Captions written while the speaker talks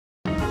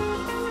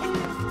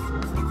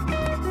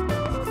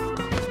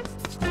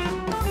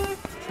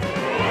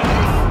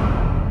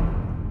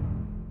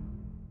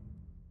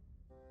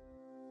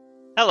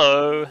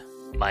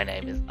My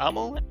name is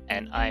Amal,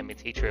 and I am a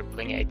teacher at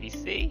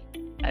BlingABC,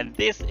 and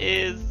this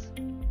is...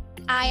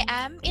 I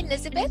am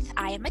Elizabeth.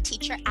 I am a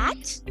teacher at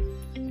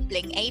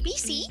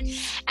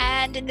BlingABC,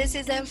 and this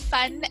is a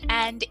fun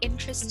and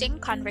interesting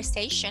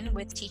conversation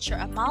with teacher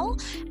Amal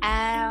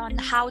on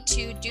how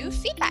to do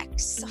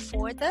feedbacks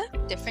for the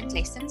different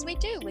lessons we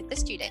do with the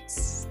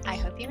students. I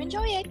hope you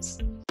enjoy it.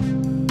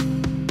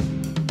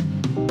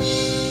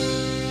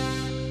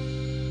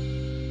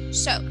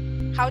 So,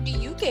 how do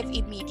you give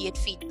immediate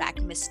feedback,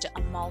 Mr.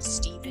 Amal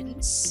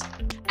Stevens?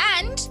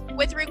 And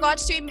with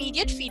regards to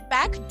immediate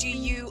feedback, do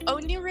you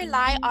only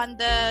rely on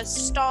the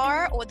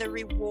star or the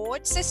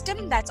reward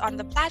system that's on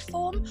the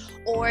platform?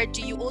 Or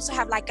do you also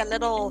have like a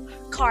little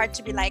card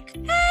to be like,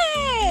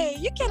 hey,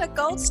 you get a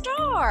gold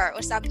star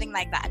or something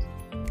like that?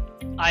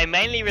 I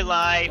mainly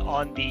rely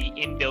on the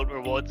inbuilt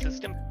reward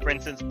system. For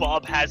instance,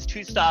 Bob has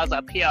 2 stars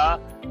up here,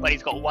 but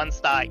he's got 1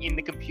 star in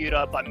the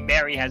computer, but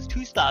Mary has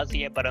 2 stars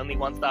here, but only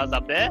 1 star's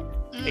up there.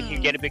 It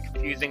can get a bit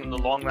confusing in the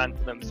long run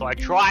for them. So I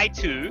try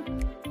to,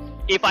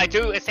 if I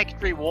do a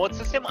secondary reward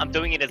system, I'm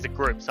doing it as a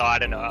group. So I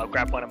don't know, I'll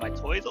grab one of my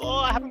toys. Oh,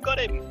 I haven't got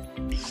him.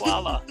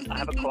 Koala. I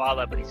have a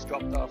koala, but he's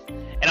dropped off.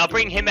 And I'll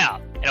bring him out,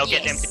 and I'll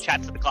get them to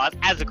chat to the class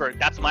as a group.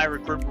 That's my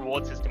group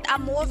reward system.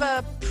 I'm more of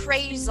a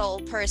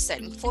praisal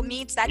person. For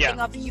me, it's that thing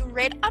of you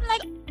read, I'm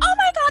like, oh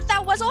my God,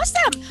 that was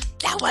awesome.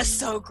 That was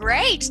so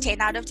great.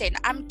 10 out of 10.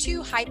 I'm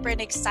too hyper and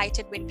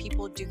excited when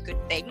people do good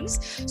things.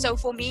 So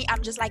for me,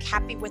 I'm just like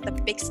happy with a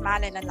big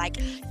smile and I'm like,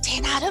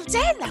 10 out of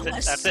 10.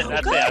 That's it.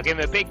 I'll give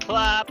him a big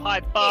clap,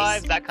 high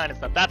fives, that kind of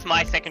stuff. That's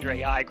my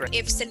secondary. I agree.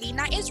 If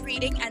Selena is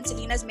reading and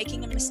Selena's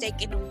making a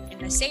mistake in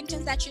a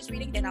sentence that she's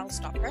reading, then I'll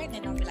stop her and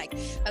then I'll be like,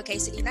 okay,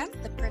 Selena,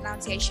 the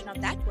pronunciation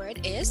of that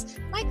word is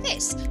like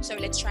this. So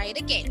let's try it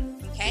again.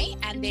 Okay.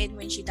 And then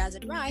when she does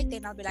it right,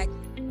 then I'll be like,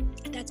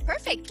 that's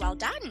perfect. Well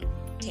done.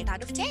 10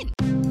 out of 10.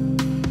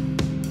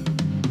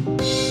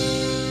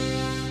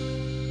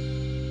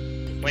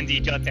 When do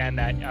you jot down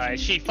that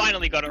she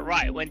finally got it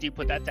right? When do you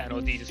put that down,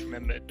 or do you just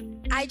remember it?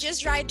 I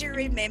just try to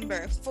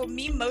remember. For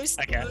me, most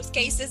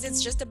cases,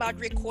 it's just about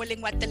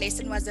recalling what the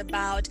lesson was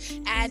about.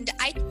 And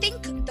I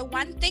think the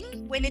one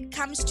thing when it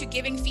comes to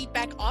giving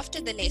feedback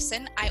after the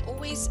lesson, I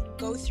always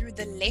go through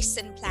the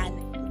lesson plan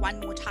one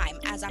more time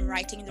as I'm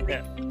writing the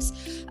reports.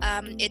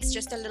 It's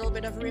just a little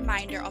bit of a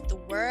reminder of the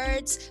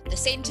words, the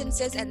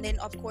sentences, and then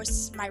of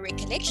course my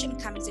recollection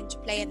comes into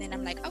play, and then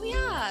I'm like, oh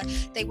yeah,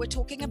 they were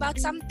talking about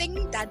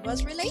something that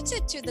was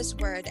related to this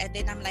word, and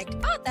then I'm like,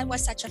 oh, that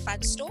was such a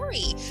fun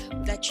story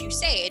that you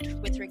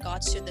said with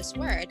regards to this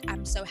word.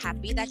 I'm so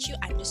happy that you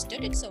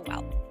understood it so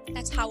well.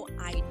 That's how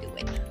I do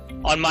it.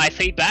 On my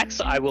feedbacks,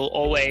 I will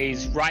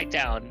always write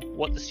down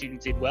what the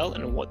students did well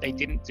and what they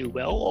didn't do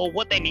well, or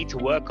what they need to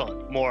work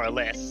on, more or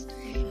less,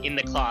 in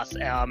the class.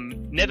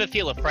 Never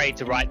feel afraid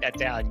to write that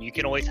down. You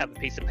can always have a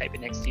piece of paper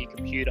next to your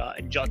computer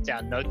and jot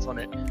down notes on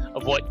it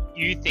of what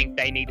you think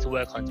they need to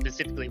work on,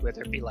 specifically,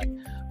 whether it be like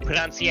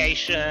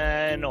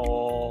pronunciation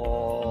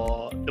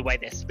or the way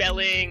they're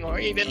spelling, or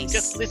even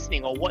just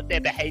listening, or what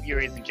their behavior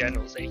is in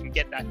general, so you can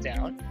get that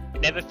down.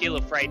 Never feel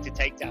afraid to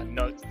take down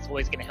notes. It's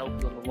always going to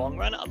help you in the long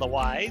run.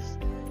 Otherwise,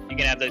 you're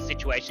going to have those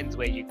situations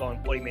where you're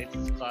going 40 minutes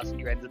into class and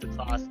you're end of the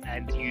class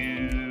and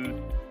you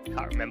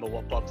can't remember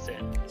what Bob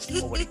said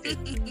or what he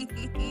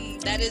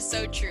did. That is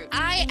so true.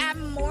 I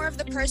am more of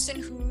the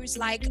person who's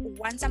like,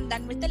 once I'm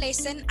done with the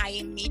lesson, I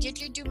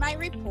immediately do my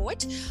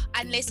report,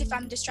 unless if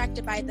I'm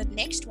distracted by the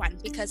next one,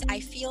 because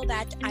I feel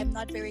that I'm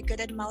not very good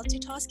at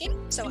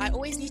multitasking. So I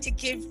always need to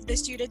give the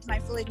student my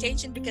full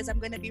attention, because I'm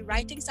going to be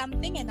writing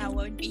something and I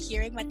won't be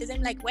hearing what they're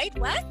saying. Like, wait,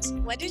 what?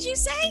 What did you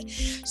say?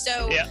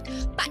 So,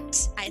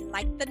 but I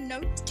like the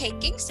note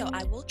taking, so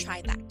I will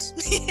try that.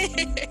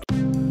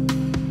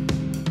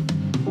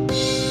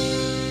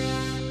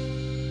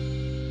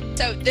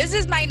 So this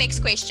is my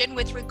next question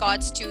with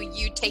regards to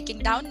you taking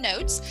down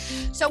notes.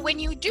 So when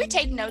you do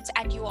take notes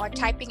and you are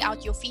typing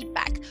out your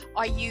feedback,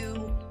 are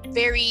you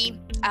very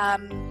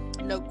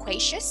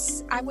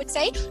loquacious, I would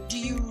say? Do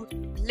you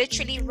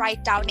literally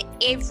write down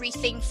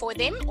everything for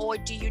them, or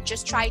do you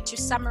just try to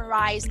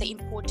summarize the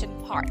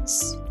important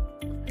parts?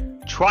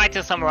 Try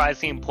to summarize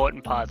the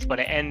important parts, but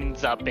it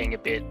ends up being a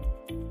bit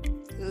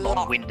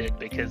long-winded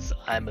because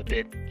I'm a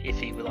bit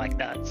iffy like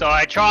that. So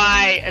I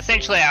try,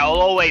 essentially I'll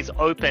always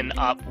open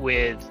up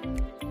with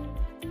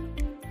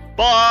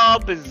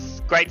Bob is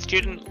a great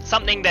student,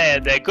 something they're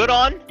good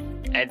on,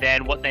 and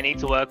then what they need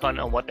to work on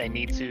and what they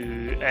need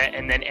to,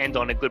 and then end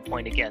on a good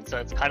point again. So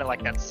it's kind of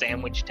like that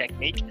sandwich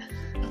technique.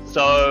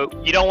 So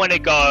you don't want to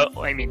go,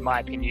 I mean, in my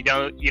opinion, you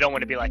don't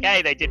want to be like,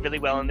 hey, they did really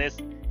well on this,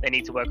 they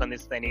need to work on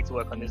this, they need to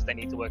work on this, they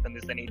need to work on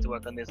this, they need to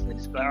work on this, and then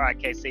just go, all right,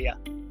 okay, see ya.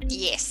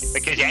 Yes.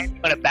 Because you end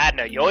on a bad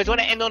note. You always want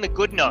to end on a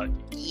good note.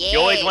 Yes. You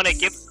always want to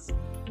give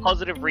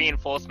positive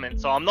reinforcement.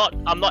 So I'm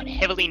not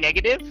heavily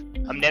negative.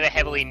 I'm never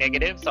heavily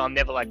negative. So I'm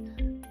never like,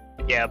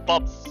 yeah,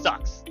 Bob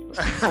sucks.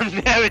 I'm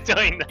never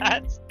doing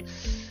that.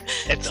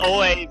 It's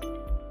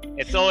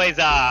It's always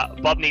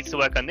Bob needs to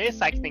work on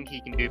this. I think he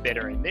can do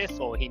better in this,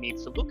 or he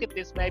needs to look at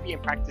this maybe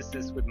and practice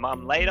this with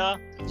mum later.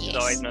 Yes. So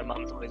I always know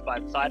mum's always by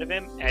the side of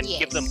him, and Yes.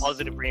 give them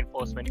positive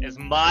reinforcement as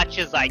much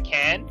as I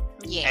can.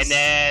 Yes. And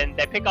then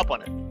they pick up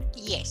on it.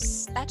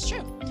 Yes, that's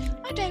true.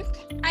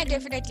 I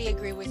definitely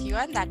agree with you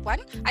on that one.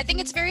 I think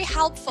it's very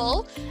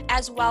helpful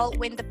as well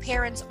when the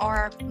parents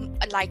are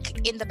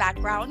like in the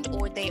background,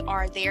 or they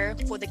are there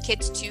for the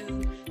kids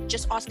to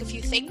just ask a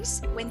few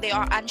things when they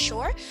are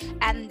unsure,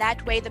 and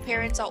that way the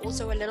parents are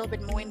also a little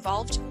bit more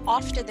involved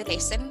after the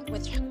lesson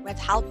with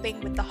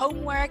helping with the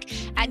homework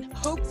and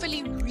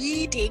hopefully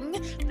reading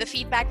the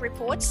feedback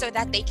reports so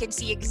that they can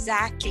see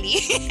exactly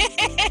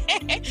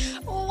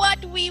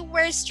what we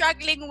were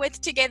struggling with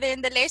together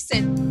in the lesson.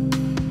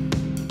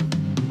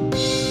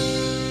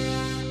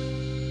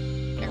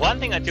 One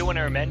thing I do want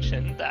to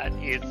mention that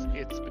is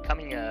it's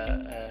becoming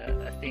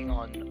a thing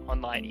on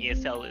online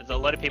ESL is a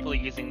lot of people are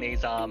using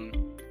these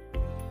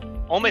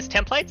almost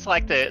templates,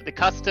 like the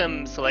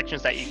custom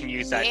selections that you can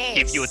use that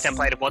give you a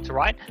template of what to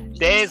write.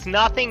 There's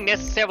nothing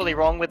necessarily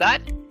wrong with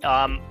that.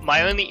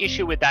 My only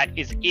issue with that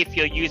is if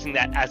you're using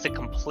that as a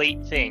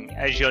complete thing,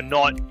 as you're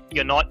not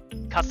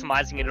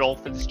customizing it at all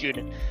for the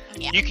student.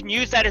 Yeah. You can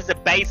use that as a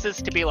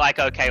basis to be like,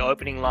 okay,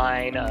 opening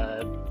line,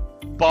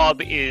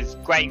 Bob is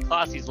great in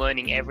class, he's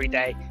learning every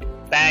day,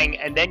 bang,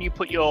 and then you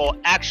put your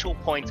actual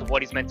points of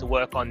what he's meant to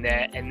work on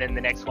there, and then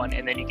the next one,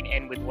 and then you can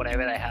end with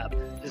whatever they have.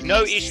 There's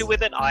no issue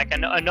with it. I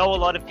know a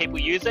lot of people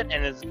use it,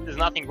 and there's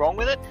nothing wrong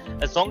with it.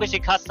 As long as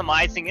you're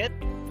customizing it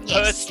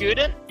per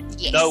student,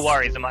 no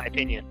worries, in my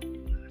opinion.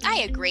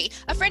 I agree.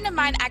 A friend of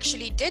mine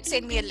actually did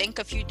send me a link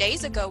a few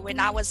days ago when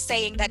I was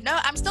saying that, no,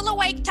 I'm still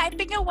awake,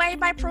 typing away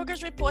my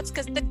progress reports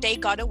because the day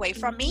got away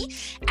from me.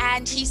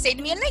 And he sent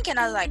me a link and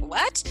I was like,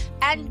 what?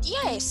 And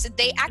yes,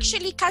 they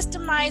actually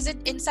customize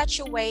it in such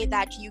a way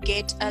that you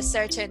get a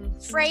certain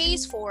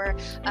phrase for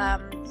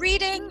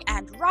reading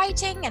and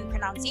writing and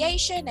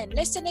pronunciation and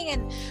listening,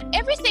 and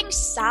everything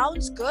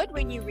sounds good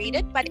when you read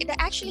it, but it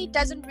actually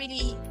doesn't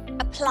really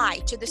apply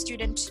to the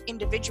student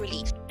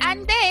individually.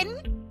 And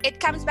then it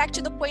comes back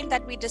to the point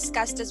that we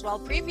discussed as well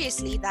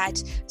previously,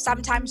 that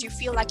sometimes you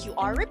feel like you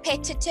are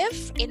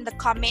repetitive in the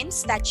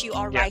comments that you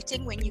are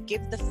writing when you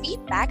give the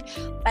feedback.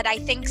 But I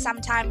think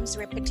sometimes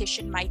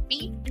repetition might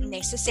be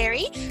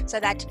necessary so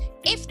that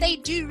if they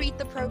do read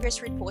the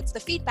progress reports, the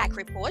feedback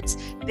reports,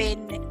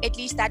 then at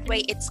least that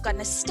way it's going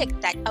to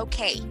stick that,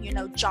 okay, you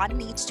know, John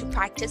needs to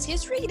practice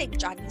his reading.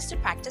 John needs to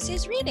practice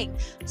his reading.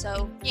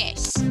 So,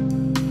 yes.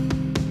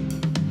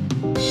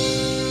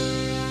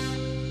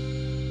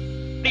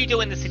 What do you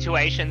do in the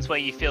situations where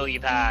you feel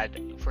you've had,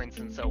 for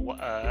instance,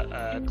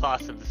 a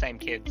class of the same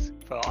kids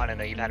for, I don't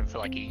know, you've had them for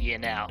like a year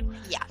now?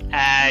 Yeah.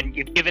 And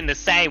you've given the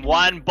same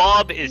one.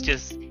 Bob is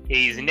just,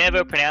 he's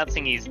never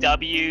pronouncing his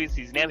W's.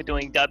 He's never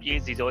doing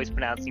W's. He's always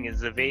pronouncing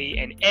his V.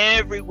 And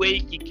every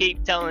week you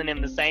keep telling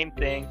him the same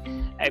thing.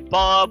 Hey,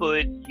 Bob,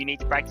 you need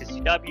to practice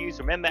your W's.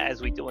 Remember,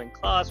 as we do in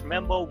class,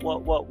 remember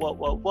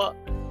what,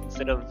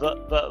 instead of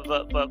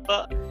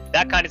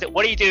that kind of thing.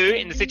 What do you do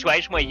in the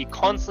situation where you're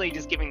constantly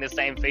just giving the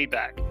same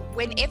feedback?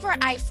 Whenever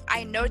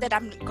I know that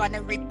I'm going to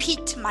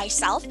repeat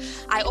myself,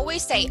 I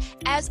always say,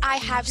 as I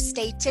have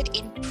stated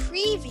in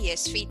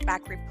previous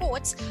feedback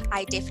reports,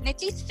 I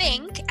definitely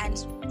think and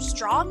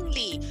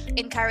strongly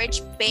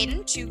encourage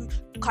Ben to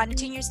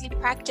continuously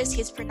practice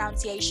his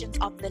pronunciations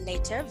of the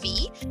letter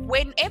V.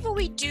 Whenever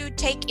we do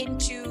take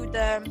into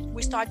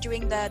we start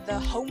doing the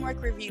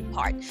homework review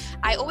part,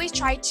 I always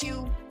try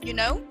to,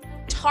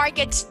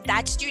 target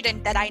that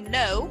student that I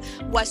know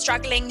was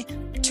struggling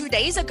 2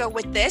 days ago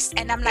with this,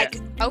 and I'm like,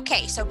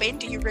 okay, so Ben,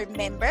 do you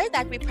remember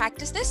that we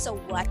practiced this? So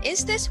what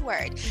is this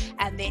word?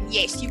 And then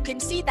yes, you can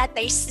see that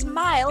they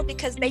smile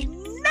because they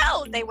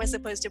know they were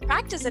supposed to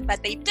practice it,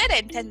 but they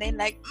didn't, and then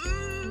like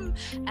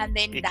and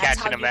then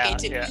that's how you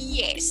get it.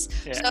 Yes.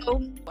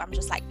 So I'm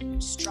just like,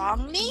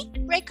 strongly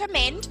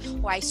recommend,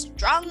 or I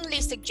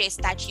strongly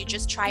suggest that you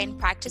just try and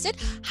practice it.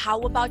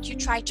 How about you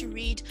try to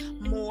read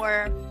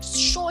more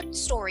short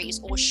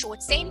stories or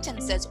short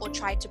sentences, or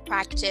try to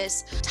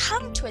practice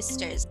tongue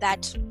twisters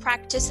that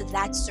practice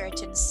that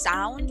certain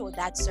sound or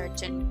that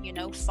certain,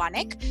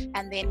 phonic,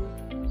 and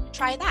then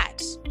try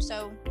that.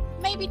 So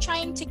maybe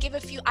trying to give a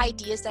few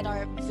ideas that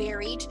are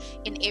varied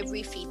in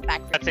every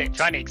feedback. That's it,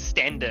 trying to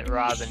extend it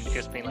rather than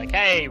just being like,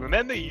 hey,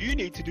 remember, you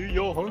need to do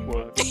your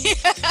homework.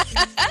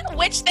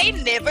 Which they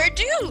never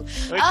do.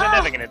 Which they're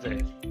never going to do.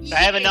 They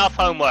have enough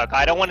homework.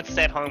 I don't want to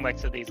set homework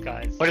to these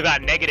guys. What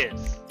about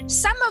negatives?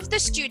 Some of the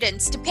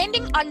students,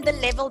 depending on the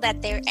level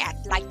that they're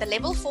at, like the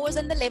level 4s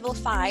and the level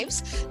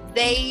 5s,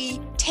 they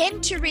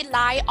tend to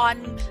rely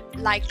on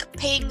like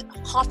paying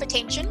half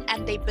attention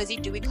and they're busy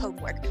doing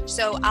homework.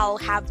 So I'll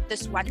have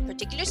this one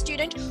particular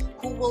student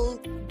who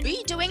will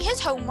be doing his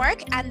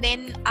homework, and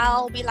then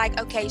I'll be like,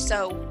 okay,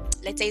 so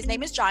let's say his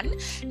name is John,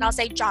 and I'll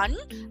say, John,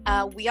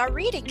 we are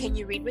reading. Can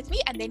you read with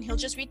me? And then he'll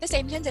just read the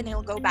sentence and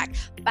he'll go back.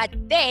 But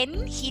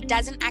then he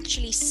doesn't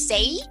actually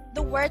say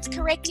the words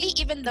correctly,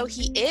 even though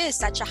he is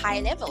such a high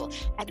level.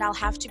 And I'll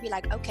have to be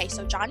like, okay,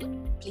 so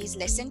John, please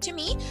listen to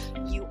me.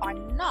 You are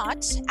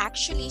not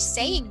actually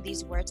saying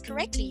these words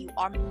correctly. You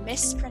are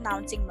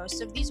mispronouncing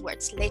most of these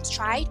words. Let's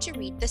try to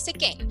read this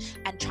again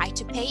and try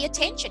to pay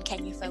attention.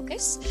 Can you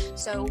focus?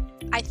 So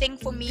I think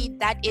for me,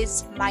 that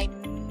is my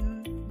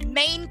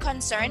main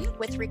concern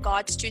with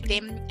regards to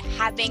them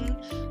having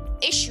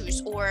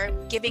issues or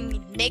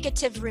giving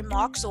negative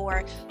remarks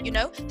or,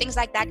 things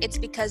like that. It's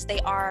because they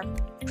are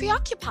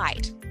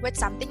preoccupied with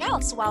something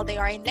else while they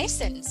are in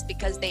lessons,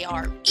 because they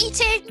are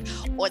eating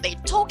or they're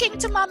talking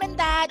to mom and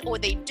dad or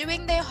they're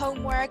doing their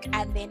homework.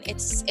 And then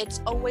it's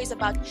always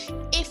about,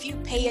 if you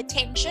pay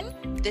attention,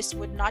 this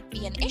would not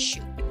be an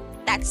issue.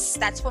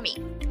 That's for me.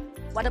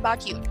 What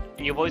about you?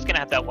 You're always going to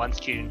have that one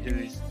student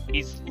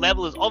his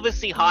level is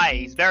obviously high.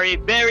 He's very,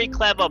 very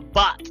clever,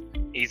 but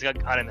he's,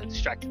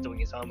 distracted doing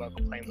his homework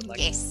or playing with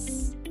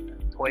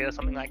a toy or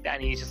something like that.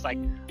 And he's just like,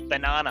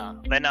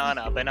 banana.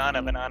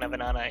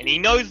 And he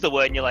knows the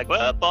word and you're like,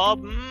 well,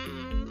 Bob,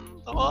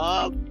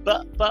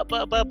 but.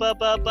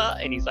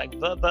 And he's like,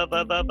 but.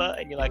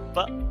 And you're like,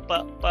 but.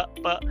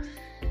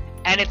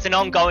 And it's an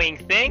ongoing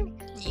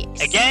thing.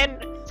 Yes. Again,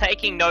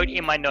 taking note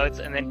in my notes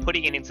and then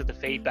putting it into the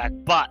feedback,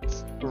 but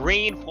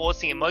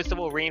reinforcing it, most of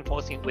all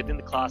reinforcing it within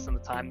the class and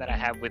the time that I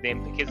have with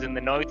him, because in the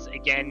notes,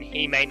 again,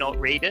 he may not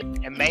read it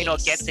and may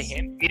not get to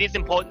him. It is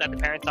important that the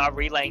parents are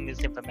relaying this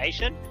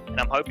information, and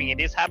I'm hoping it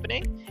is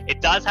happening.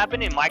 It does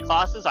happen in my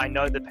classes. I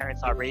know the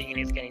parents are reading and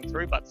it's getting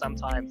through, but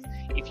sometimes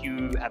if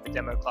you have a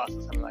demo class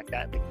or something like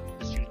that,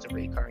 the student's a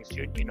recurring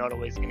student, you're not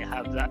always going to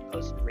have that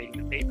person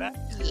reading the feedback.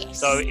 Yes.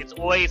 So it's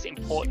always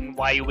important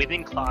while you're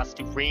within class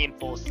to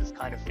reinforce this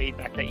kind of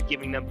feedback that you're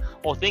giving them,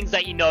 or things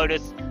that you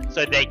notice,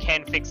 so they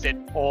can fix it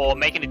or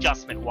make an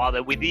adjustment while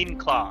they're within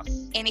class.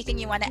 Anything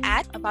you want to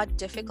add about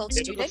difficult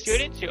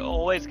students? You're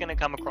always going to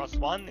come across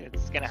one.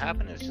 It's going to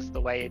happen. It's just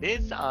the way it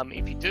is.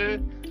 If you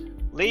do,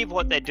 leave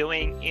what they're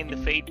doing in the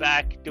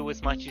feedback. Do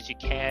as much as you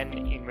can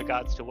in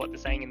regards to what they're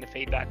saying in the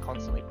feedback.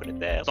 Constantly put it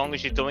there. As long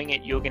as you're doing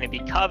it, you're going to be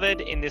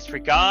covered in this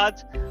regard.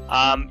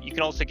 You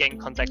can also get in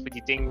contact with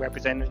your DING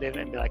representative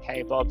and be like,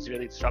 hey, Bob's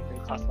really disrupting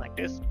the class like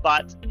this.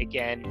 But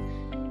again,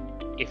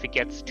 if it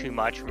gets too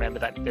much, remember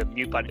that the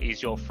mute button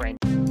is your friend.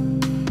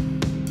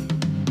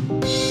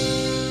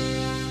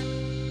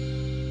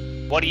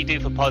 What do you do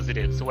for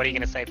positives? So what are you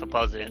going to say for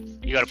positives?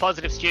 You got a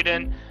positive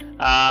student.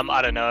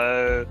 I don't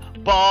know.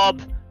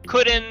 Bob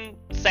couldn't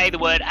say the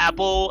word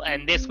apple,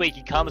 and this week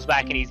he comes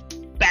back and he's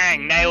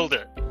bang, nailed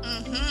it.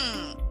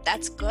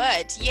 That's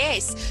good.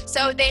 Yes.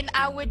 So then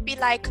I would be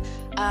like,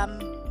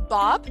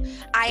 Bob,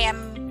 I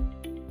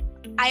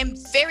am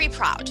very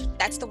proud.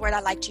 That's the word I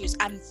like to use.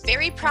 I'm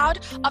very proud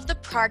of the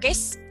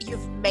progress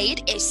you've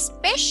made,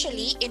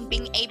 especially in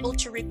being able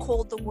to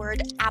recall the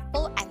word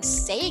apple and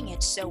saying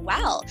it so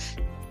well.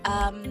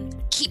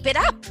 Keep it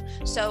up.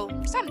 So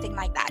something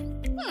like that.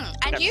 And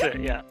That's you? It,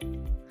 yeah.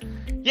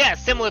 Yeah,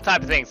 similar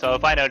type of thing. So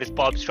if I notice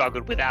Bob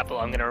struggled with apple,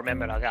 I'm going to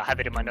remember it. I'll have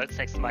it in my notes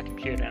next to my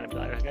computer, and I'll be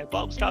like, okay,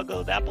 Bob struggled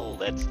with apple.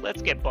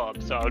 Let's get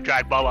Bob. So I'll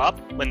drag Bob up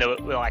when the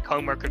like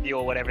homework review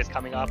or whatever is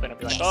coming up, and I'll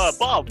be like, oh,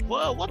 Bob,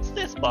 whoa, what's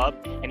this, Bob?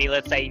 And he,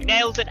 let's say,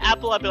 nails it,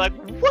 apple. I'll be like,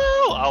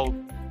 whoa! I'll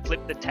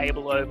flip the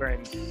table over,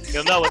 and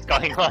you'll know what's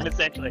going on,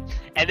 essentially.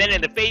 And then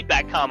in the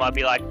feedback come, I'll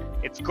be like,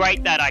 it's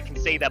great that I can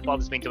see that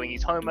Bob's been doing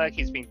his homework.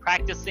 He's been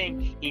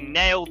practicing. He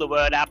nailed the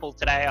word apple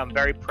today. I'm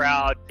very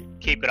proud.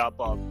 Keep it up,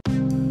 Bob.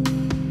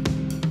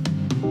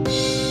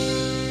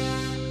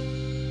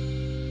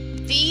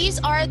 These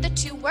are the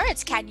two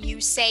words. Can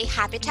you say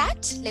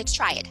habitat? Let's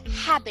try it.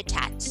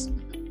 Habitat.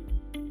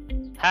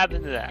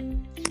 Habitat.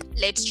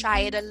 Let's try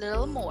it a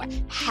little more.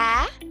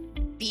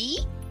 Ha-bi-tat.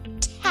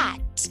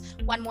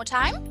 One more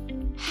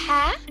time.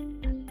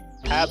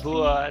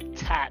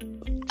 Habitat.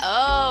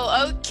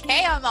 Oh,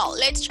 okay, Amal.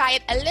 Let's try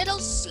it a little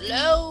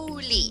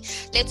slowly.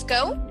 Let's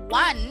go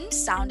one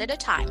sound at a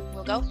time.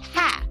 We'll go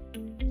ha,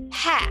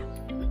 ha,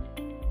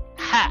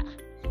 Ha.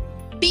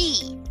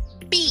 B,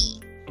 B,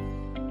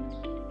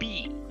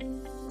 B.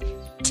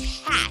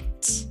 tat,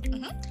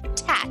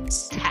 tat.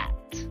 Tat.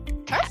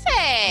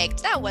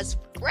 Perfect. That was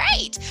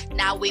great.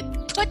 Now we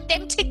put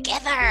them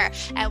together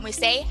and we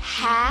say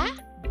ha-bi-tat.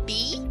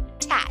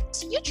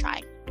 You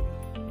try.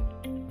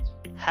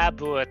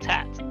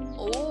 Habitat.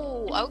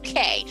 Oh,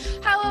 okay.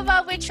 How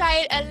about we try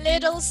it a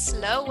little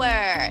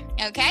slower?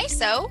 Okay,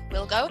 so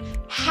we'll go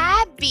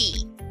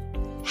happy,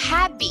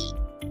 happy,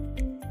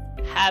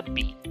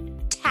 Happy.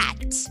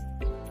 tat,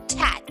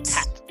 tat,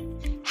 Tat.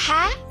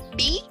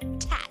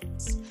 habitat,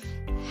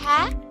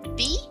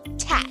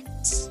 habitat.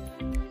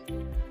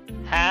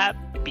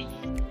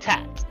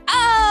 Habitat.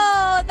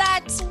 Oh,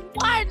 that's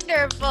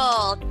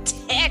wonderful.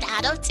 10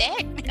 out of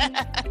 10.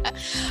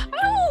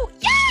 Oh,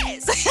 yes.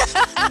 Yes.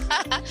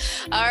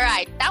 All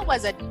right. That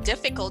was a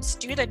difficult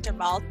student,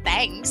 Amal.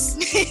 Thanks.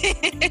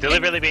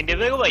 Deliberately being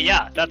difficult, but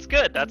yeah, that's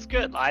good. That's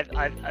good.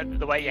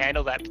 The way you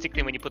handle that,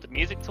 particularly when you put the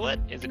music to it,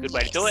 is a good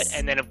way to do it.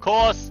 And then, of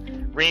course,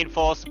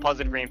 reinforce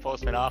positive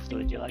reinforcement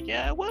afterwards. You're like,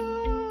 yeah, well,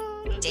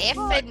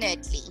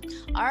 definitely.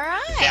 All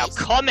right. Now,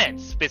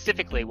 comments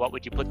specifically. What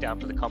would you put down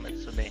for the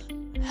comments for me?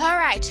 All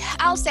right.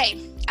 I'll say,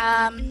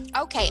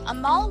 okay,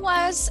 Amal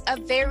was a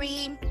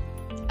very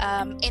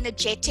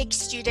energetic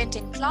student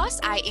in class.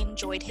 I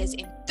enjoyed his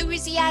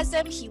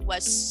enthusiasm. He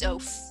was so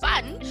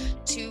fun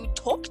to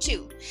talk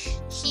to.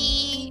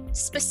 He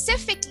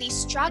specifically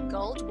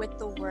struggled with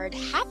the word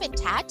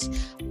habitat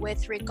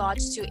with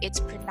regards to its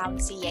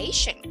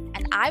pronunciation.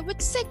 And I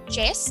would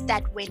suggest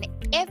that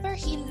whenever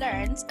he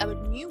learns a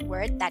new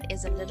word that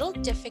is a little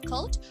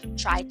difficult,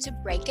 try to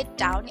break it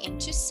down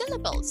into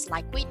syllables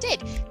like we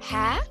did.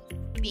 Habitat,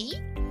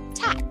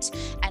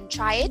 and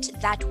try it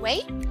that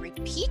way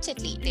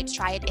repeatedly. Let's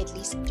try it at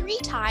least 3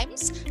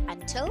 times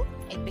until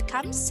it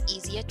becomes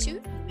easier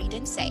to read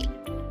and say.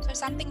 So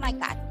something like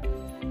that.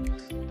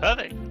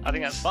 Perfect. I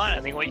think that's fine.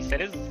 I think what you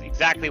said is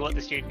exactly what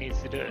the student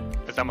needs to do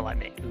for someone like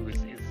me who is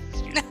a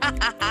student.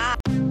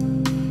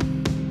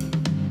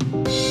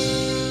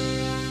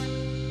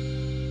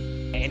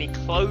 Any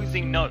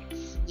closing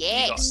notes?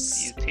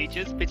 Yes. You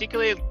teachers,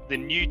 particularly the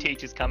new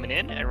teachers coming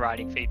in and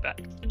writing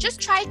feedback.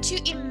 Just try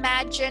to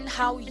imagine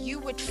how you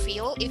would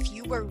feel if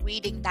you were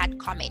reading that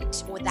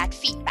comment or that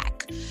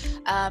feedback.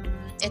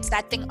 It's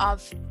that thing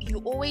of you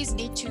always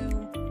need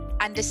to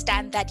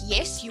understand that,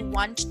 yes, you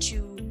want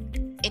to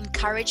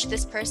encourage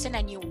this person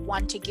and you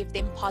want to give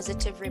them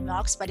positive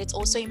remarks, but it's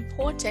also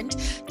important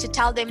to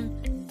tell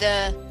them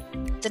the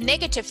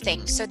negative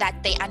things so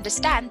that they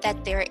understand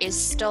that there is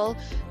still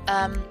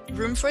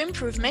room for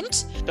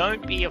improvement.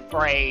 Don't be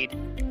afraid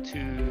to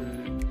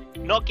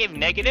not give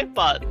negative,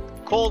 but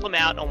call them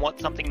out on what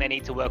something they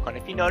need to work on.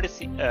 If you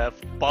notice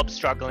Bob's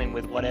struggling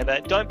with whatever,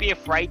 don't be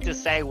afraid to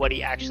say what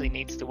he actually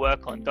needs to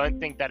work on. Don't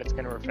think that it's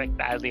going to reflect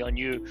badly on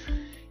you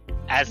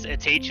as a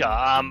teacher,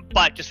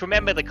 but just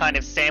remember the kind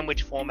of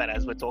sandwich format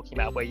as we're talking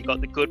about, where you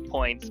got the good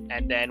points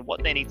and then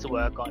what they need to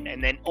work on,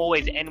 and then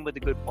always end with a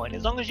good point.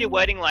 As long as you're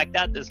wording like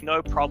that, there's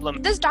no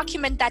problem. This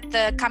document that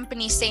the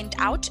company sent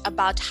out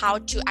about how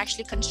to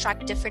actually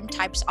construct different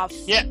types of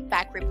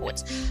feedback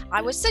reports,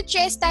 I would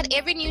suggest that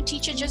every new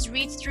teacher just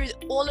read through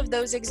all of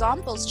those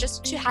examples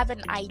just to have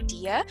an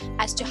idea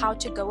as to how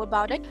to go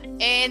about it.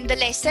 In the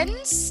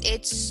lessons,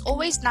 it's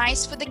always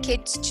nice for the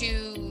kids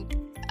to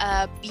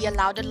be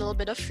allowed a little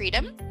bit of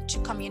freedom to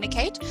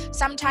communicate.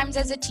 Sometimes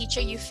as a teacher,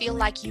 you feel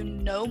like you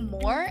know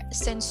more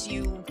since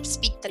you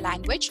speak the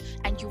language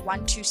and you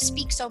want to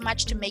speak so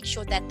much to make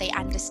sure that they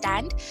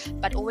understand.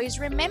 But always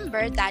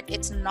remember that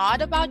it's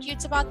not about you,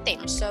 it's about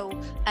them. So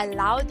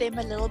allow them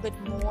a little bit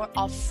more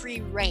of free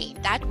reign.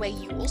 That way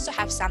you also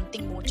have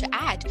something more to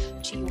add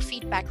to your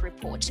feedback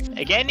report.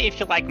 Again, if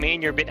you're like me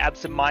and you're a bit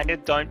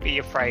absent-minded, don't be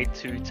afraid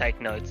to take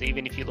notes.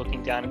 Even if you're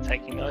looking down and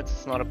taking notes,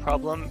 it's not a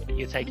problem.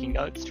 You're taking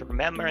notes to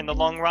remember in the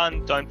long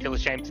run. Don't feel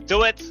ashamed to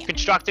do it.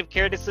 Constructive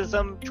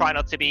criticism, try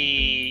not to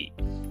be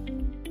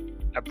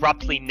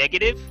abruptly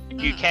negative.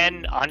 You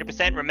can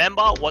 100%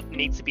 remember what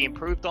needs to be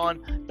improved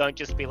on. Don't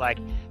just be like,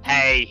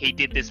 hey, he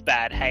did this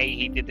bad. Hey,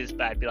 he did this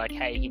bad. Be like,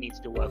 hey, he needs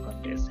to work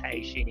on this.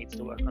 Hey, she needs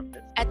to work on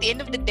this. At the end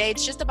of the day,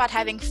 it's just about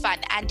having fun.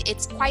 And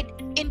it's quite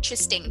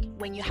interesting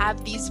when you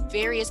have these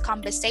various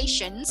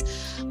conversations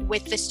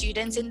with the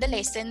students in the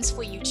lessons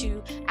for you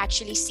to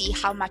actually see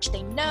how much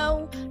they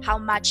know, how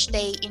much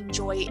they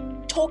enjoy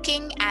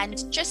talking,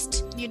 and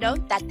just,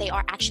 that they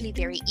are actually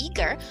very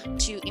eager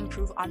to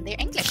improve on their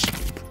English.